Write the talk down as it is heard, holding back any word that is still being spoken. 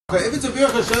If it's a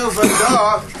bircha shel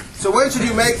vayda, so when should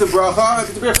you make the bracha? If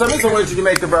it's a bircha mitzvah, when should you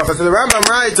make the bracha? So the Rambam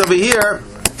writes over here,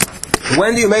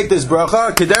 when do you make this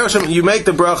bracha? You make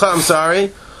the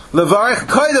bracha, Levarich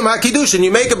koydem ha-kiddushin.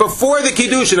 You make it before the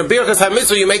kiddushin. A birchas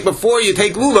ha-mitzvah you make before you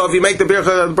take lulav. You make the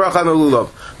bracha on the lulav.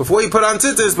 Before you put on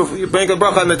tzitzis, before you make a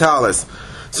bracha on the talis.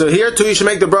 So here too you should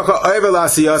make the bracha over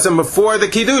l'asiyasim before the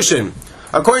kiddushin.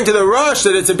 According to the Rosh,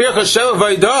 that it's a birchas shel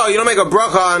vayda. You don't make a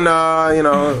bracha on,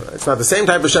 it's not the same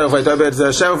type of shel vayda, but it's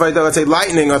a shel vayda, let's say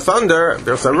lightning or thunder.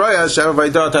 Birchas haroya, shel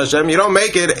vayda Hashem. You don't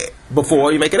make it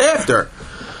before, you make it after.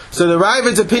 So the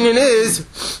Ravid's opinion is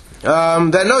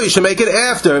that no, you should make it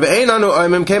after.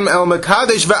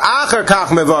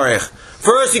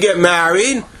 First you get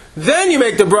married, then you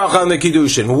make the bracha on the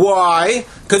kiddushin. Why?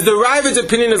 Because the Ravid's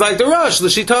opinion is like the Rosh,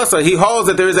 l'shitasa. He holds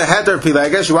that there is a heter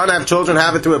Pilegesh. You want to have children,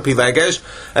 have it through a Pilegesh,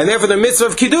 and therefore the mitzvah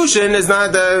of kiddushin is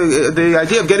not the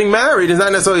idea of getting married is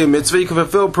not necessarily a mitzvah. You can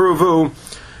fulfill pruvu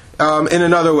in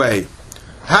another way.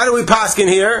 How do we paskin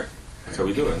here? That's how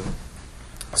we do it.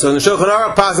 So in the Shulchan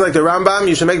Aruch, passing like the Rambam,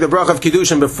 you should make the bracha of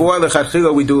kiddushin before the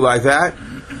Lechatchila. We do like that.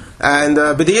 And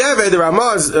b'di'evet, the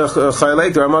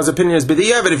Ramah's opinion is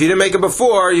b'di'evet. If you didn't make it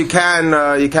before, you can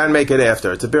make it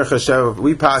after. It's a bircha shev.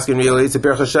 We paskin really. It's a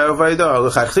bircha shev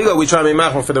vayda. Lechatchila, we try to be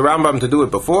machmir for the Rambam to do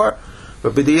it before.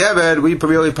 But b'di'evet, we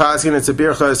really paskin. It's a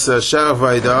bircha shev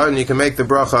vayda, and you can make the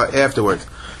bracha afterwards.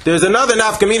 There's another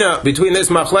nafkamina between this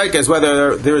machlekes,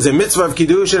 whether there is a mitzvah of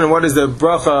kiddushin and what is the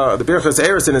bracha, the birchas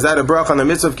erisin. Is that a bracha on the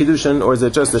mitzvah of kiddushin, or is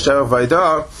it just a shev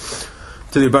vayda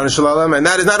to the Rebbeinu Shalom? And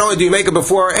that is not only do you make it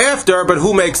before or after, but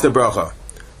who makes the bracha? It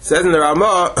says in the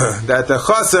Ramah that the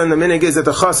chasen, the minig is that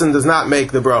the chasen does not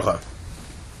make the bracha.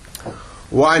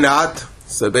 Why not?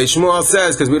 So Beis Shmuel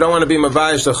says because we don't want to be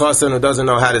mavayish the chasen who doesn't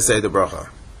know how to say the bracha.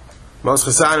 Most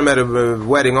chasanim at a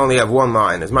wedding only have one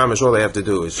line. As mamash, all they have to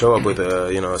do is show up with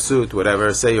a suit,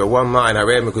 whatever. Say your one line. You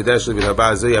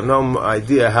have no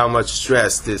idea how much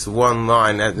stress this one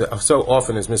line so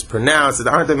often is mispronounced.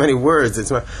 There aren't that many words.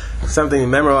 It's something you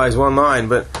memorize one line,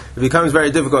 but it becomes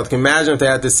very difficult. Can you imagine if they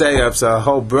had to say a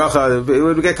whole bracha? It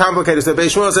would get complicated. So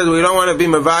Beis Shmuel says we don't want to be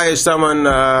mavayish someone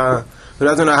who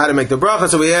doesn't know how to make the bracha,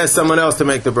 so we ask someone else to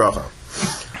make the bracha.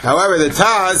 However, the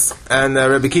Taz and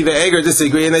Rabbi Kiva Eger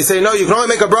disagree, and they say, no, you can only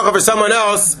make a bracha for someone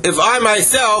else if I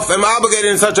myself am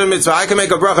obligated in such a mitzvah. I can make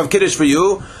a bracha of Kiddush for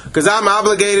you, because I'm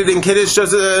obligated in Kiddush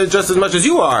just as much as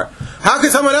you are. How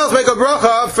can someone else make a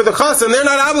bracha for the Chassan? They're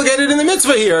not obligated in the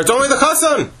mitzvah here. It's only the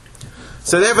Chassan.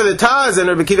 So therefore the Taz and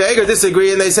Rabbi Kiva Eger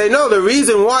disagree, and they say, no, the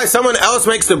reason why someone else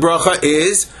makes the bracha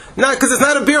is not because it's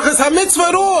not a birchas ha-mitzvah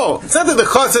at all. It's not that the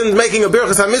chassan is making a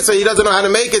birchas ha-mitzvah, he doesn't know how to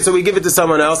make it, so we give it to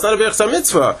someone else. It's not a birchas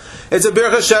ha-mitzvah. It's a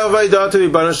birchas shel vayda to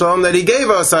Ridniker Shalom that he gave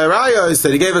us, that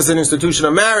he gave us an institution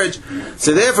of marriage.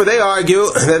 So therefore they argue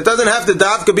that it doesn't have to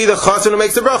dafka be the chassan who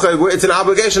makes the bracha. It's an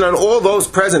obligation on all those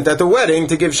present at the wedding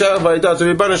to give shel vayda to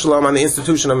Ridniker Shalom on the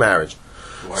institution of marriage.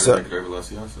 Why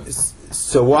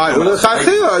So why? You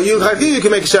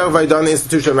can make a shel vayda on the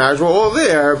institution of marriage. We're all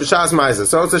there, b'shas ma'aseh.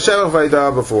 So it's a shel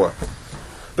vayda before.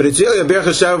 But it's really a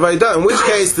birchas shel vayda, in which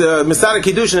case the Mitzvah of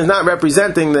Kiddushin is not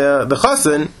representing the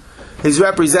chassan, he's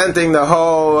representing the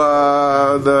whole,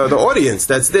 the audience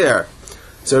that's there.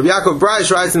 So Rabbi Yaakov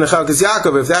Breish writes in the Chalkas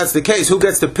Yaakov, if that's the case, who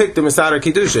gets to pick the Mitzvah of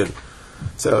Kiddushin?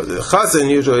 So the chassan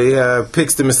usually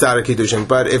picks the Mitzvah of Kiddushin,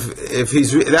 but if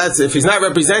he's not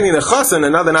representing the chassan,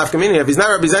 another nafkamina, if he's not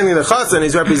representing the chassan,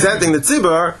 he's representing the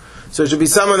tzibur, so it should be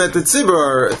someone that the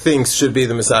tzibur thinks should be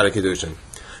the Mitzvah of Kiddushin.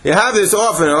 You have this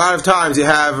often. A lot of times you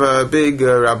have big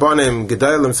rabbanim,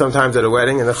 gedalim, sometimes at a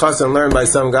wedding, and the chassan learned by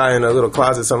some guy in a little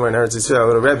closet somewhere in Eretz Yisrael. A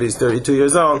little rebbe, he's 32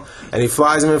 years old, and he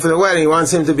flies him in for the wedding. He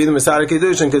wants him to be the Mitzvah of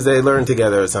Kiddushin because they learned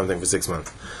together or something for 6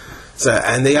 months. So,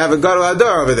 and they have a gadol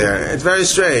ador over there. It's very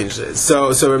strange. So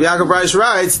Rabbi Yaakov Breish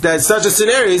writes that such a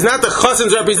scenario, he's not the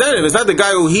chassan's representative. It's not the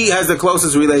guy who he has the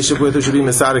closest relationship with who should be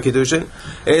Mitzvah of Kiddushin.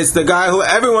 It's the guy who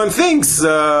everyone thinks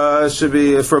should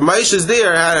be. For Moshe's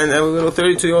there, and a little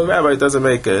 32-year-old rabbi, it doesn't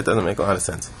make a lot of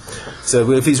sense.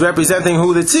 So if he's representing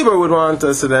who the tzibur would want,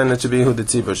 so then it should be who the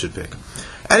tzibur should pick.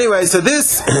 Anyway, so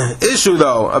this issue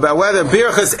though about whether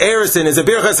birchas erisin is a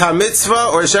birchas ha-mitzvah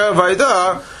or a shel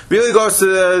vayda really goes to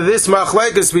this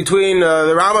machlekes between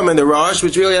the Rambam and the Rosh,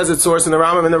 which really has its source in the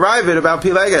Rambam and the Ravid about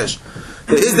Pilegesh.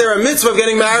 Is there a mitzvah of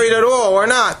getting married at all or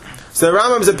not? So the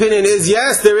Rambam's opinion is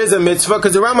yes, there is a mitzvah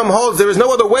because the Rambam holds there is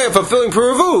no other way of fulfilling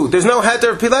Puruvu. There's no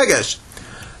heter of Pilegesh.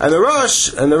 And the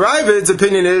Rosh and the Ravid's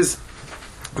opinion is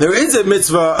there is a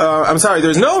mitzvah.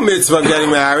 There's no mitzvah of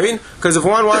getting married because if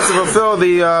one wants to fulfill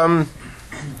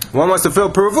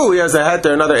Puruvu, he has a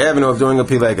heter, another avenue of doing a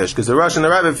Pilegesh. Because the Rosh and the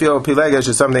Rabbi feel Pilegesh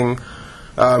is something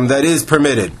that is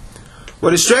permitted.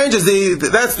 What is strange is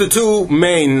that's the two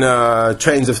main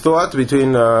trains of thought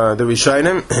between the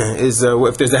Rishonim. Is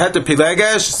if there's a heter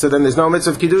Pilegesh, so then there's no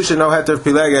Mitzvah of Kiddushin, no heter of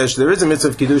Pilegesh. There is a Mitzvah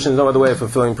of Kiddushin, no other way of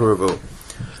fulfilling Puruvu.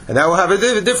 And that will have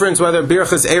a difference whether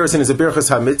Birchas Eresin is a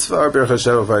Birchas HaMitzvah or Birchas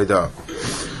Sheva Vayda.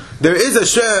 There is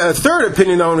a third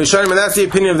opinion though in Rishonim, and that's the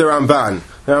opinion of the Ramban.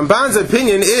 The Ramban's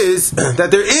opinion is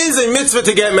that there is a mitzvah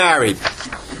to get married.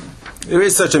 There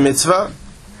is such a mitzvah.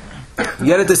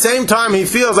 Yet at the same time, he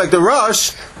feels like the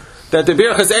Rosh that the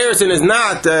Birchas Eresin is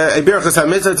not a Birchas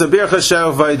HaMitzvah, it's a Birchas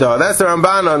Sheva Vayda. That's the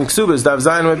Ramban on Ksubas, Dav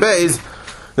Zayin Beis.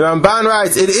 The Ramban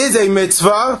writes, it is a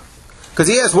mitzvah, because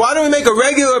he asks, why don't we make a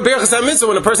regular Birchas HaMitzvah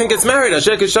when a person gets married?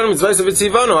 Asher Kishanim Mitzvah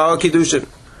V'Tzivanu Al Kiddushin.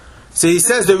 So he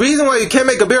says, the reason why you can't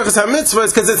make a Birchas HaMitzvah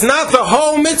is because it's not the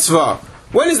whole mitzvah.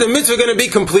 When is the mitzvah going to be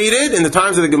completed? In the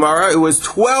times of the Gemara, it was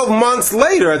 12 months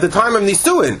later, at the time of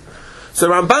Nisuin. So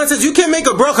Ramban says, you can't make a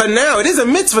bracha now. It is a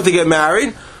mitzvah to get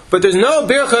married, but there's no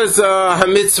birchas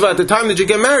ha-mitzvah at the time that you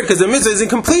get married, because the mitzvah isn't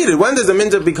completed. When does the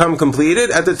mitzvah become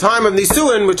completed? At the time of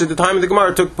Nisuin, which at the time of the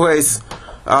Gemara took place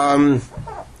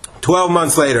 12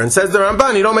 months later. And says the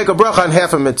Ramban, you don't make a bracha on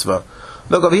half a mitzvah.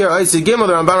 Look over here, Oisi Gimel,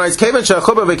 the Ramban writes, Kevan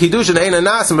she'achubah v'kiddushin ein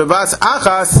anas b'vas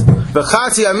achas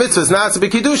v'chatzi ha-mitzvah nas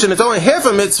b'kiddushin. It's only half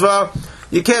a mitzvah.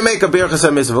 You can't make a birchas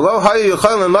ha-mitzvah. Lo hayu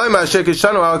yuchalin loyma asher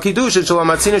kishanu al kiddushin shelo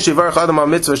matzinu shivarach adam al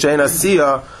mitzvah she'en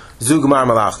asiyah zu gmar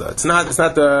malachta. It's not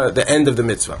the end of the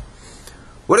mitzvah.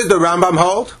 What does the Rambam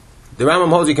hold? The Rambam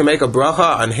holds you can make a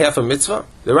bracha on half a mitzvah.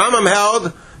 The Rambam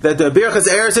held that the birchas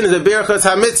eresin is a birchas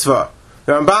ha-mitzvah.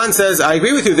 The Ramban says, I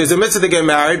agree with you, there's a mitzvah to get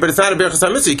married, but it's not a birchas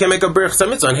ha-mitzvah. You can't make a birchas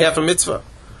ha-mitzvah on half a mitzvah.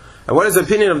 And what is the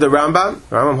opinion of the Rambam?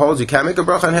 The Rambam holds you can't make a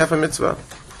bracha on half a mitzvah.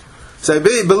 So I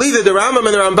believe that the Rambam and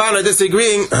the Ramban are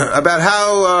disagreeing about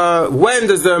how, when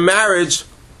does the marriage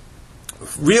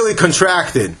really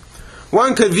contracted.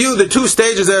 One could view the two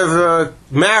stages of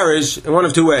marriage in one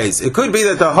of two ways. It could be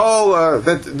that the whole,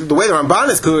 that the way the Ramban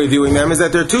is clearly viewing them is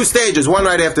that there are two stages, one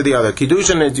right after the other.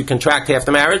 Kiddushin is you contract half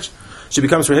the marriage. She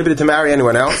becomes prohibited to marry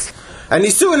anyone else. And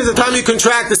Nisuin is the time you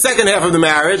contract the second half of the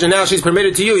marriage, and now she's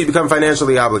permitted to you, you become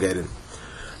financially obligated.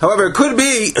 However, it could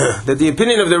be that the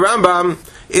opinion of the Rambam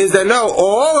is that no,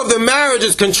 all of the marriage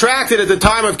is contracted at the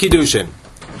time of Kiddushin.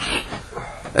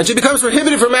 And she becomes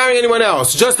prohibited from marrying anyone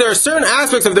else. Just there are certain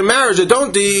aspects of the marriage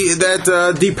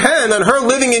that depend on her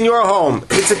living in your home.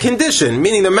 It's a condition,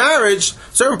 meaning the marriage,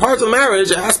 certain parts of the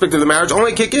marriage, aspect of the marriage,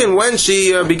 only kick in when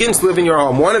she begins to live in your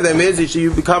home. One of them is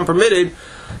you become permitted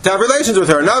to have relations with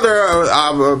her.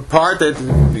 Another part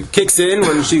that kicks in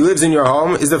when she lives in your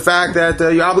home is the fact that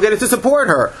you're obligated to support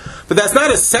her. But that's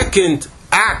not a second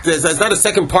act, that's not a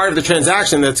second part of the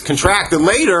transaction that's contracted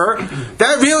later.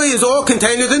 That really is all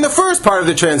contained within the first part of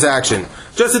the transaction.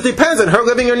 Just it depends on her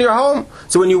living in your home.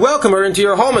 So when you welcome her into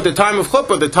your home at the time of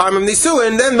chuppah, the time of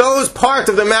nisuin, then those parts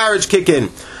of the marriage kick in.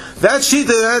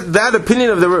 That opinion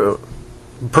of the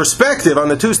perspective on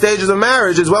the two stages of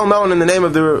marriage is well known in the name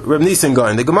of the Reb Nissen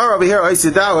Gaon. The Gemara over here,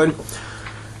 Oisi Dalin,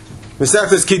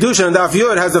 Mesechtes Kiddushin and Daf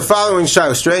Yud has the following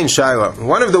strange shaila.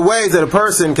 One of the ways that a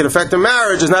person can affect a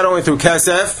marriage is not only through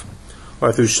kesef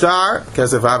or through shtar.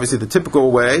 Kesef, obviously, the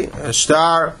typical way. A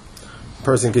shtar, a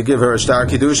person could give her a shtar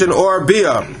kiddushin, or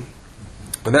bia.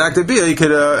 With an act of bia, you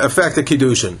could affect a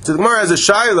kiddushin. So the Gemara has a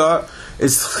shaila: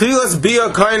 is chilas bia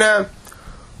kaina?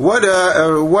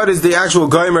 What is the actual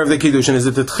goymer of the kiddushin? Is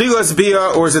it the chilas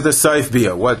bia or is it the saif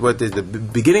bia? What is the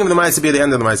beginning of the ma'aseh bia, the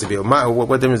end of the ma'aseh bia?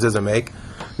 What difference does it make?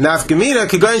 Nafkamina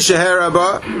kigoin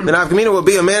sheheraba. The nafkamina will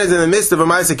be a man is in the midst of a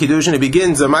ma'aseh kiddushin. He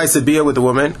begins a ma'aseh bia with the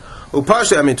woman.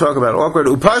 Upashta, talk about awkward.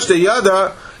 Upashta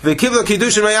yada v'kivla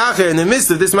kiddushin meyacher. In the midst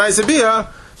of this ma'aseh bia,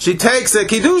 she takes a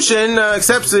kiddushin,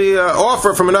 accepts the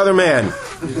offer from another man.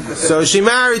 So she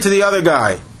married to the other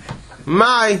guy.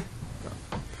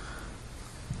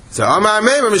 So Amar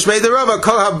Meimer Mishmei the Rava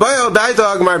Kol Habayel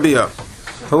Daito Agmar Bia.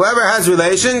 Whoever has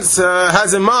relations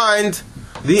has in mind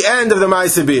the end of the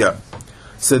ma'aseh bia.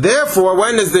 So therefore,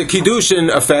 when is the kiddushin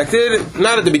affected?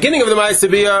 Not at the beginning of the ma'aseh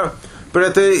bia, but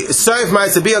at the saif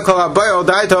ma'aseh bia Kol Habayel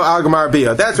Daito Agmar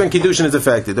Bia. That's when kiddushin is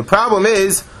affected. The problem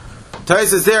is,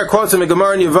 Taisus there quotes from the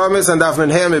Gemara in Yevamis and Daf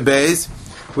Menhem Beis,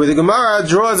 where the Gemara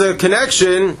draws a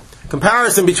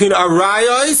comparison between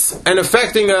arayos and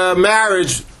affecting a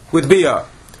marriage with bia.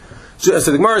 So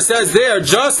the Gemara says there,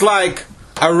 just like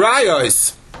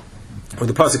arayos, or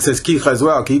the pasuk says kicha as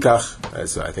well, kikach,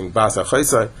 as I think basa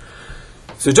chaysai.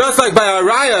 So just like by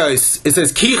arayos, it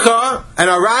says kicha, and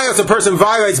arayos, a person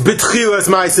violates bitchilas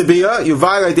ma'aseh bia. You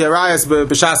violate the arayos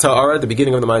b'shas ha'ara, at the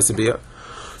beginning of the ma'aseh bia.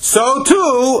 So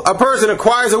too, a person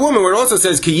acquires a woman, where it also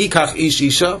says ki yikach ish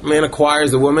isha, man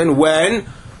acquires a woman when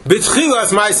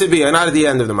bitchilas ma'aseh bia, not at the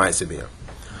end of the ma'aseh bia.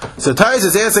 So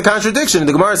Taisus answers the contradiction.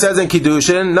 The Gemara says in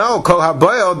Kiddushin, no, Kol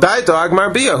haboil daito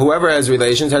agmar bia. Whoever has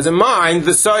relations has in mind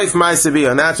the soif ma'aseh bia,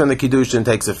 and that's when the Kiddushin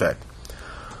takes effect.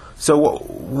 So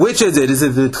which is it? Is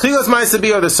it the tchilas ma'aseh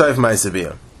bia or the soif ma'aseh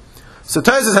bia? So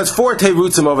Taisus has 4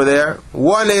 teirutzim over there.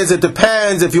 One is it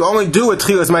depends if you only do a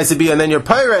tchilas ma'aseh bia and then you're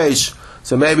Pilegesh.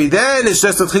 So maybe then it's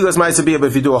just a tchilas ma'aseh bia, but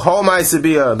if you do a whole ma'aseh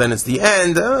bia, then it's the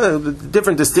end.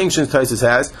 Different distinctions Taisus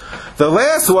has. The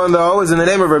last one, though, is in the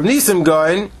name of Reb Nisim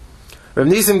Gaon. Reb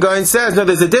Nisim Gaon says, no,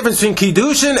 there's a difference between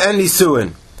Kiddushin and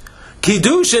Nisuin.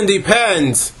 Kiddushin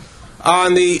depends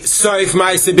on the soif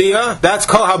ma'aseh bia. That's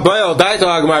Kol haboil daito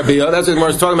agmar bia. That's what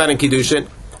we're talking about in Kiddushin.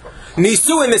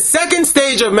 Nisuin, the second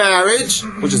stage of marriage,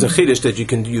 which is a chiddush that you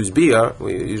can use bia.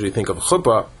 We usually think of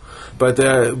chuppah. But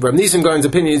Reb Nisim Gaon's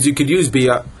opinion is you could use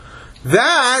bia.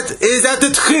 That is at the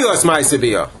tchilas ma'aseh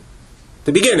bia,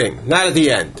 the beginning, not at the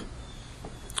end.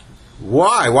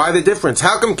 Why? Why the difference?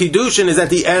 How come Kiddushin is at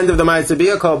the end of the ma'aseh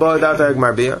bia, called bo daito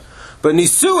agmar bia, but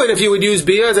Nisuin, if you would use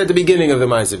bia, is at the beginning of the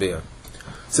ma'aseh bia?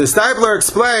 So Stipler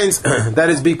explains that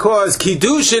is because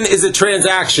Kiddushin is a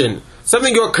transaction,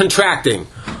 something you're contracting.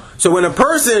 So when a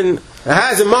person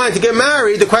has in mind to get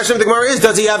married, the question of the Gemara is,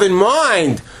 does he have in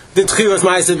mind the tchilas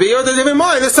ma'aseh bia, or does he have in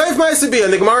mind the soif ma'aseh bia?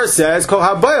 And the Gemara says, Kol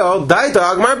haboil daito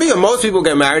agmar bia. Most people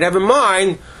get married have in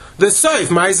mind the soif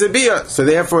ma'aseh bia. So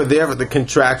therefore the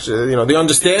contraction, the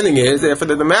understanding is, therefore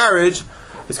that the marriage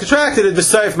is contracted at the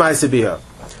soif ma'aseh bia.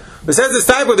 But says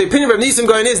the Stipler, the opinion of Nisim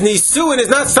Gaon is, Nisuin is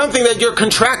not something that you're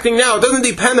contracting now. It doesn't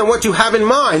depend on what you have in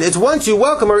mind. It's once you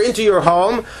welcome her into your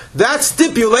home, that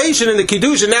stipulation in the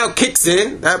Kiddushin now kicks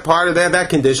in, that part of that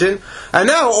condition, and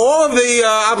now all of the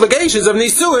obligations of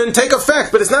Nisuin take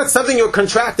effect, but it's not something you're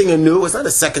contracting anew. It's not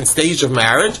a second stage of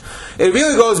marriage. It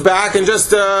really goes back and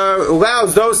just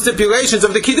allows those stipulations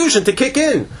of the Kiddushin to kick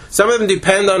in. Some of them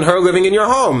depend on her living in your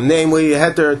home, namely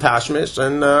heter tashmish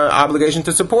and obligation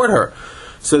to support her.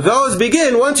 So those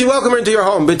begin once you welcome her into your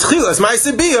home. B'tchilas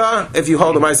ma'aseh bia, if you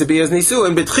hold the ma'aseh bia as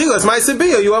nisuin, b'tchilas ma'aseh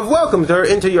bia, you have welcomed her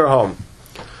into your home.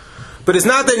 But it's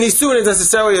not that nisuin is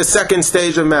necessarily a second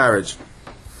stage of marriage.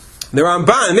 The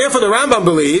Ramban, and therefore the Rambam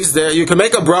believes that you can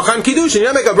make a bracha on Kiddushin. You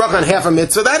don't make a bracha on half a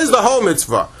mitzvah. That is the whole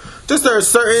mitzvah. Just there are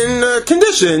certain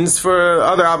conditions for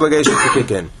other obligations to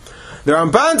kick in. The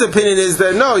Ramban's opinion is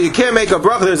that no, you can't make a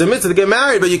bracha. There's a mitzvah to get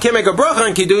married, but you can't make a bracha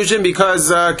on Kiddushin because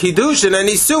Kiddushin and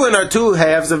Nisuin are 2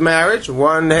 halves of marriage.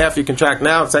 1 half you contract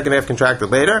now, 2nd half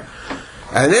contracted later.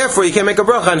 And therefore you can't make a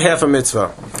bracha on half a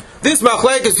mitzvah. This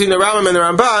machlekes between the Rambam and the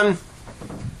Ramban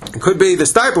could be, the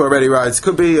Stipler already writes,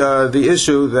 could be the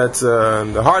issue that's,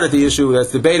 the heart of the issue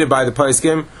that's debated by the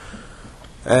Poskim,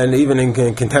 and even in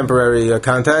contemporary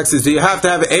context, is do you have to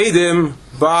have Eidim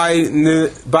by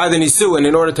the Nisuin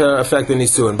in order to affect the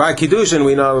Nisuin? By Kiddushin,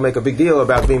 we know we make a big deal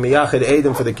about being Miyachid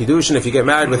Eidim for the Kiddushin. If you get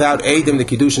married without Eidim, the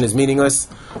Kiddushin is meaningless.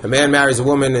 A man marries a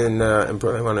woman and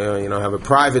want to have a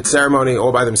private ceremony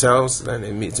all by themselves, then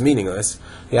it's meaningless.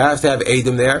 You have to have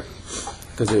Eidim there,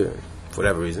 because for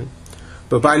whatever reason.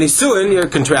 But by Nisuin, you're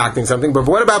contracting something. But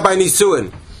what about by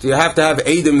Nisuin? Do you have to have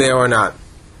Eidim there or not?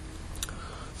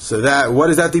 So what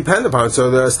does that depend upon? So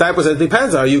the Stipler says it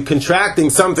depends. Are you contracting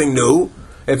something new?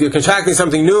 If you're contracting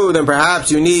something new, then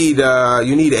perhaps you need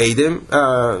Eidim,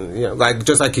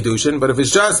 just like Kiddushin. But if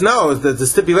it's just the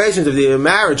stipulations of the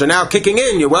marriage are now kicking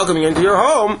in, you're welcoming into your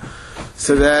home.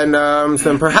 So then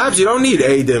perhaps you don't need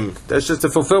Eidim. That's just a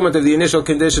fulfillment of the initial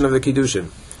condition of the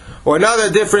Kiddushin. Or another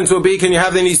difference will be: can you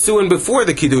have the Nisuin before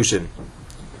the Kiddushin?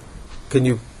 Can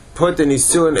you put the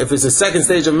Nisuin, if it's a second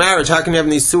stage of marriage, how can you have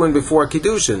Nisuin before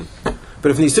Kiddushin?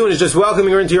 But if Nisuin is just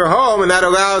welcoming her into your home, and that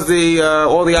allows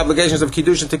all the obligations of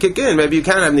Kiddushin to kick in, maybe you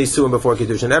can have Nisuin before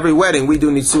Kiddushin. Every wedding, we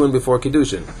do Nisuin before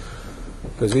Kiddushin,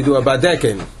 because we do a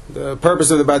Badekin. The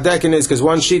purpose of the Badekin is because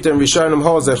one Shita in Rishonim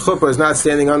holds that Chuppah is not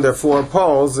standing under 4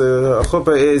 poles. A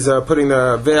Chuppah is putting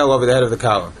the veil over the head of the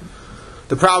Kala.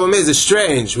 The problem is, it's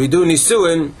strange. We do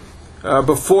Nisuin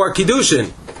before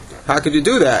Kiddushin. How could you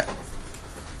do that?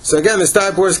 So again, the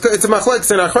Stipler it's a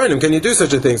machlekes in Achronim. Can you do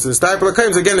such a thing? So the Stipler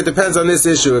claims, again, it depends on this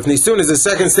issue. If Nisun is the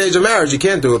second stage of marriage, you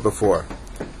can't do it before.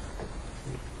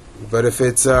 But if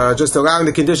it's just allowing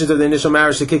the conditions of the initial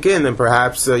marriage to kick in, then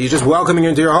perhaps you're just welcoming her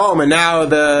into your home, and now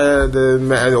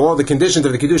all the conditions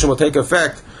of the Kiddushin will take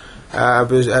effect at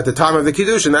the time of the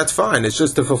Kiddushin. That's fine. It's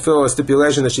just to fulfill a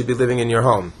stipulation that she'd be living in your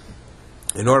home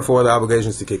in order for all the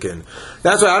obligations to kick in.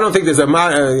 That's why I don't think there's a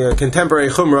contemporary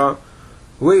chumrah.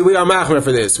 We are machmer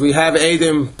for this. We have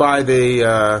Eidim by the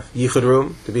Yichud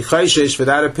room to be chayshish for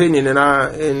that opinion in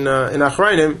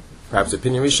Achronim, perhaps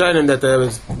opinion Rishonim, that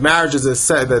the marriage is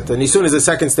that the Nisun is a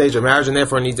second stage of marriage and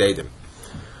therefore needs Eidim.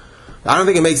 I don't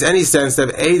think it makes any sense to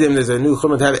have Eidim. There's a new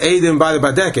chumrah to have Eidim by the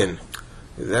Badekin.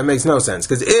 That makes no sense.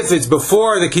 Because if it's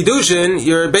before the Kiddushin,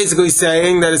 you're basically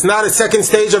saying that it's not a second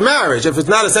stage of marriage. If it's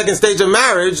not a second stage of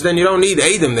marriage, then you don't need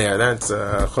Eidim there. That's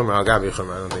Chumrah al-Gabi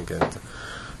Chumrah.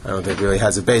 I don't think it really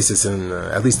has a basis, in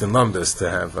at least in Lumbus, to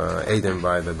have Eidim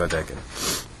by the Badekin.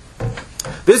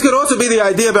 This could also be the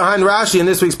idea behind Rashi in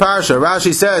this week's Parsha.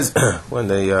 Rashi says, when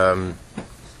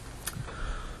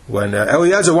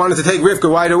Eliezer wanted to take Rivka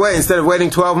right away instead of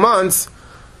waiting 12 months,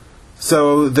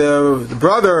 so the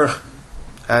brother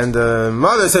and the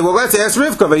mother said, well, let's ask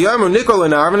Rivka.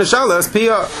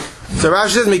 So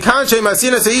Rashi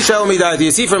says, do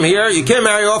you see from here, you can't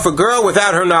marry off a girl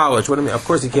without her knowledge. What do you mean? Of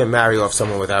course you can't marry off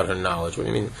someone without her knowledge. What do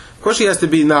you mean? Of course she has to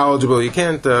be knowledgeable. You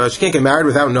can't. She can't get married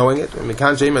without knowing it. I mean,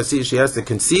 she has to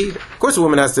concede. Of course a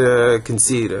woman has to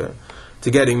concede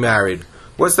to getting married.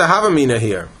 What's the Havamina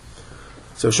here?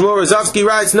 So Shmuel Rozovsky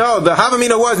writes, no, the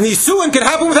Havamina was Nisuin can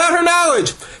happen without her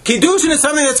knowledge. Kiddushin is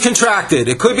something that's contracted.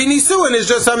 It could be Nisuin is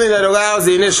just something that allows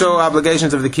the initial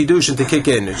obligations of the Kiddushin to kick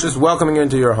in. It's just welcoming her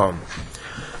into your home.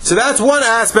 So that's one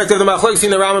aspect of the Machlokes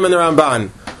between the Rambam and the Ramban.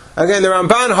 Again, the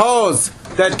Ramban holds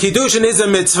that Kiddushin is a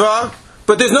mitzvah,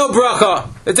 but there's no bracha.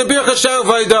 It's a bircha shel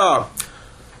vayda.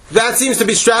 That seems to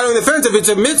be straddling the fence. If it's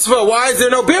a mitzvah, why is there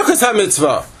no birchas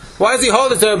ha-mitzvah? Why does he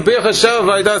hold it to a bircha shel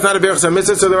vayda? It's not a birchas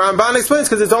ha-mitzvah. So the Ramban explains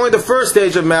because it's only the first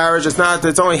stage of marriage. It's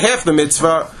only half the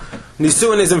mitzvah.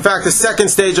 Nisuin is in fact the second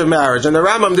stage of marriage. And the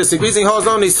Rambam disagrees. He holds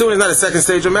no, Nisuin is not a second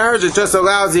stage of marriage. It just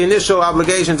allows the initial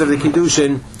obligations of the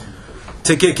Kiddushin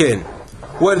to kick in.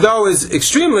 What though is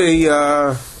extremely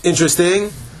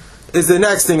interesting is the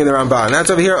next thing in the Ramban. That's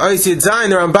over here, Oisid Zayin.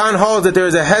 The Ramban holds that there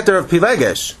is a heter of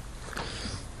Pilegesh.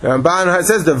 The Ramban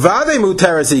says, the Vade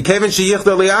Muterasi, Kevin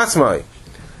Sheyichda Liasmai.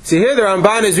 See here the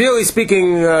Ramban is really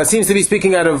speaking, seems to be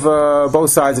speaking out of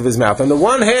both sides of his mouth. On the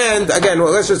one hand, again,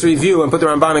 let's just review and put the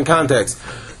Ramban in context.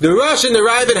 The Rosh and the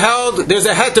Rabbit held there's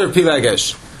a heter of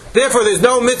Pilegesh. Therefore there's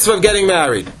no mitzvah of getting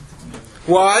married.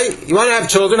 Why? You want to have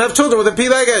children with a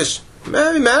Pilegesh.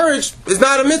 Marriage is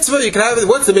not a mitzvah. You can have,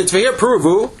 what's the mitzvah here?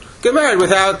 Pruvu. Get married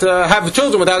without, have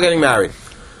children without getting married.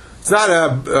 It's not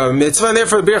a mitzvah, and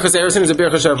therefore the birchas eresin is a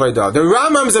birchas shel vayda. The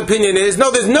Rambam's opinion is, no,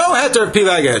 there's no heter of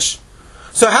Pilegesh.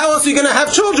 So how else are you going to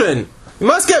have children? You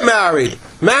must get married.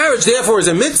 Marriage, therefore, is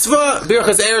a mitzvah.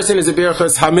 Birchas eresin is a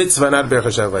birchas ha-mitzvah, not a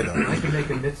birchas shel vayda. How can you make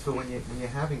a mitzvah when you're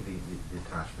having the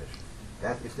tashmish?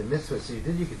 That if the mitzvah, so you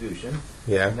did your Kiddushin,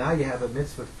 and now you have a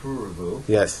mitzvah pruruvu.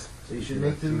 Yes. So you should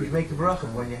make the bracha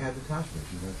when you have the tashmish.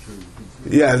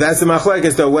 Yeah, that's the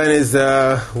machlekes though.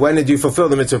 When did you fulfill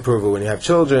the mitzvah pruruvu? When you have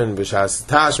children, b'shas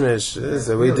tashmish.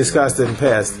 We discussed it in the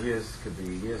past. Could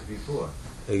be years before.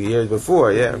 Years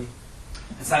before, yeah.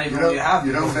 It's not even when you have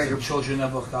children,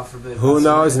 God forbid. Who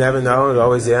knows? Never know.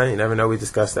 Always, you never know. We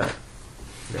discussed that.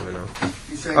 Never know.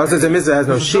 Also, the mitzvah has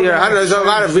no shiur. I don't know. There's a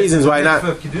lot of reasons why not.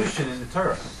 Mitzvah of Kiddushin in the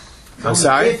Torah. I'm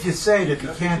sorry? If you say that you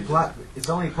can't plot, it's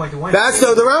only a point to one. That's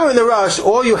so the Rambam and the Rush,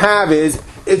 all you have is,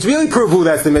 it's really pruvu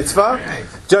that's the mitzvah. Right.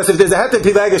 Just if there's a heter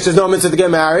Pilegesh, there's no mitzvah to get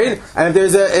married. And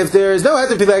if there's no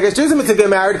heter Pilegesh, there's a mitzvah to get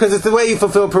married because it's the way you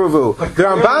fulfill pruvu. The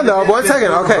Ramban though, one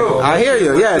second, okay, I hear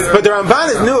you, yes. But the Ramban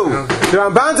is new. The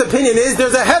Ramban's opinion is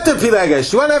there's a heter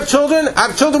Pilegesh. You want to have children?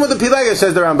 Have children with a Pilegesh,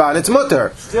 says the Ramban. It's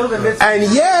mutter. Still the mitzvah.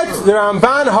 And yet, the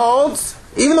Ramban holds,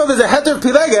 even though there's a heter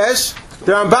Pilegesh,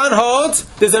 the Ramban holds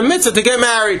there's a mitzvah to get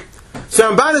married.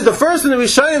 So Ramban is the first in the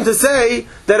Rishonim to say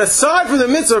that aside from the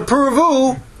mitzvah of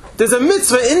Puravu, there's a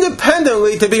mitzvah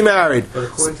independently to be married. But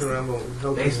according to Rambam,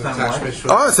 no based on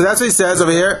oh, so that's what he says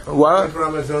over here. What?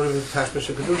 Rambam is not even tashmish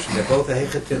and kedushin. They're both a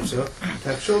hechetimsa to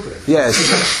have children. Yes.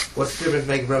 What's the difference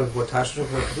making Rambam for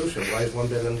tashmish and kedushin? Why is one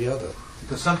better than the other?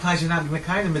 Because sometimes you're not in the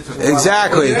kind of mitzvah.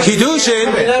 Exactly. Kiddushin.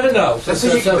 You never know. But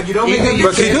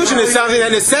Kiddushin is something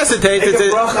that necessitates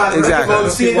it. Exactly.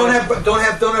 See, don't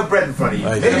have bread in front of you.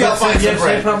 Maybe I'll find some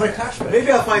bread.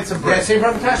 Maybe I'll find some bread. Same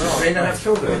problem with tashmish. They don't have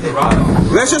children.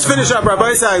 Let's just finish up,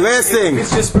 Rabbi Sai. Last thing.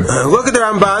 Look at the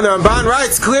Ramban. The Ramban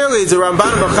writes clearly, it's a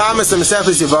Ramban of Bachamas and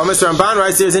Mesechus Yevamis. The Ramban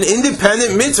writes there's an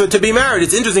independent mitzvah to be married.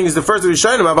 It's interesting, it's the first of the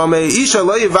Rishonim.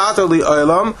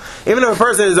 Even if a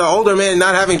person is an older man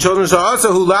not having children, so also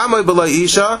who lamoy b'lo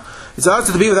isha, it's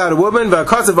also to be without a woman. Even if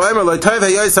a person he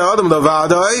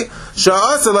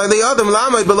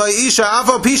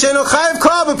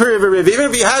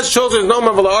has children, no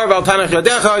more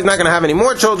he's not going to have any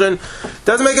more children.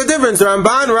 Doesn't make a difference. The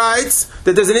Ramban writes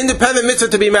that there's an independent mitzvah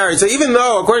to be married. So even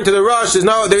though, according to the Rosh,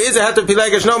 there is a heter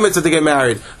Pilegesh, no mitzvah to get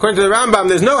married. According to the Rambam,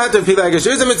 there's no heter Pilegesh,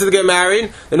 there is a mitzvah to get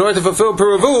married. In order to fulfill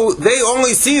Puravu, they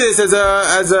only see this as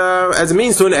a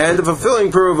means to an end of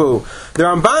fulfilling Puravu. The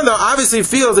Ramban, though, obviously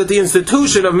feels that the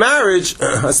institution of marriage,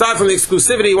 aside from the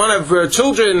exclusivity, you want to have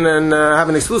children and have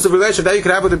an exclusive relationship that you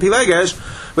could have with the Pilegesh,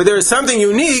 but there is something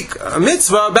unique, a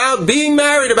mitzvah, about being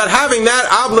married, about having that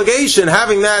obligation,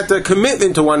 having that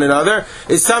commitment to one another,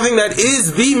 is something that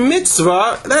is the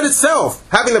mitzvah, that itself,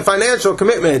 having the financial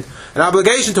commitment, an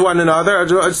obligation to one another,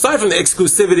 aside from the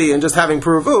exclusivity and just having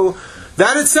puruvu,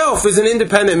 that itself is an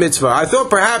independent mitzvah. I thought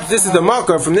perhaps this is the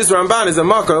makkah, from this Ramban is a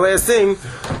makkah, last thing,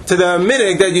 to the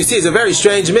minig that you see. It's a very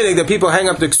strange minig that people hang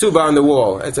up the ksuba on the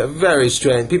wall. It's a very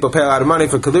strange. People pay a lot of money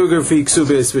for calligraphy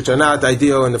ksubis, which are not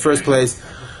ideal in the first place,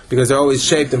 because they're always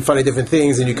shaped in funny different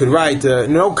things, and you could write,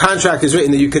 no contract is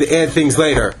written that you could add things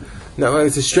later. No,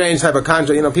 it's a strange type of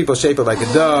contract. People shape it like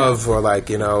a dove, or like,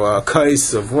 a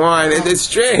case of wine. It's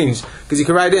strange, because you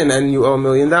can write in, and you owe $1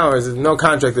 million. There's no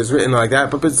contract that's written like that.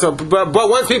 But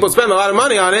once people spend a lot of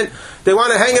money on it, they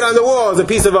want to hang it on the wall as a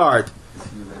piece of art.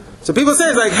 So people say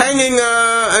it's like hanging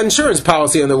an insurance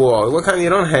policy on the wall. What kind? You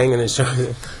don't hang an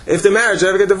insurance. If the marriage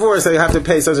ever get divorced, you have to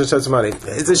pay such and such money.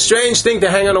 It's a strange thing to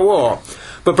hang on a wall.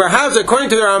 But perhaps according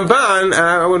to the Ramban, and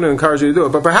I wouldn't encourage you to do it,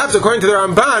 but perhaps according to the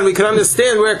Ramban, we can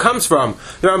understand where it comes from.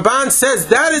 The Ramban says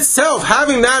that itself,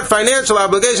 having that financial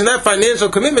obligation, that financial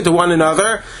commitment to one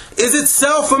another, is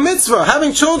itself a mitzvah.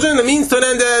 Having children, the means to an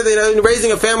end, in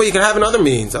raising a family, you can have in other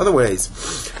means, other ways.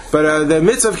 But the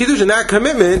mitzvah of Kiddushin, that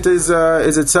commitment is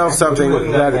itself something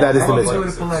that is the mitzvah.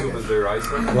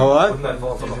 Well, what?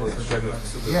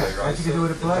 Yeah, I think you do it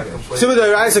with a Pilegesh. Ksubah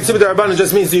d'oraisa, ksubah d'rabbanan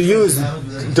just means to use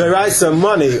d'oraisa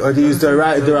money or to use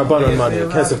d'rabbanan money.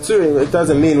 It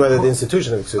doesn't mean whether the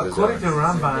institution of ksubah is according to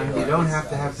Ramban, you don't have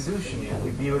to have Kiddushin.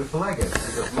 You be with a Pilegesh.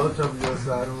 Because most of your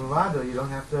Mavada, you don't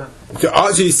have to.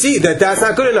 So you see that's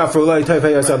not good enough for Loi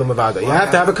Toifei Yosel Mavada. You have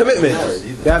to have a commitment.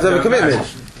 You have to have a commitment.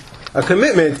 A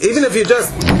commitment, even if you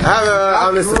just have a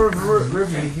honest.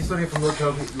 He's learning from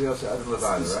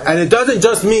right? And it doesn't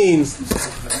just mean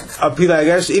a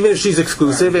Pilegesh, even if she's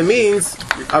exclusive, it means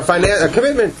a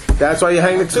commitment. That's why you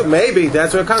hang the two. Maybe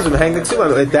that's where it comes from. Hang the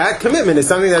two. That commitment is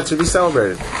something that should be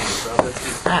celebrated.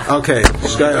 Okay.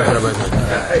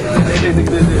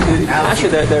 Actually,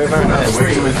 they're very nice.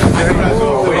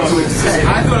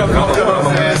 I thought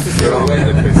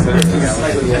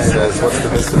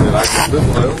What's the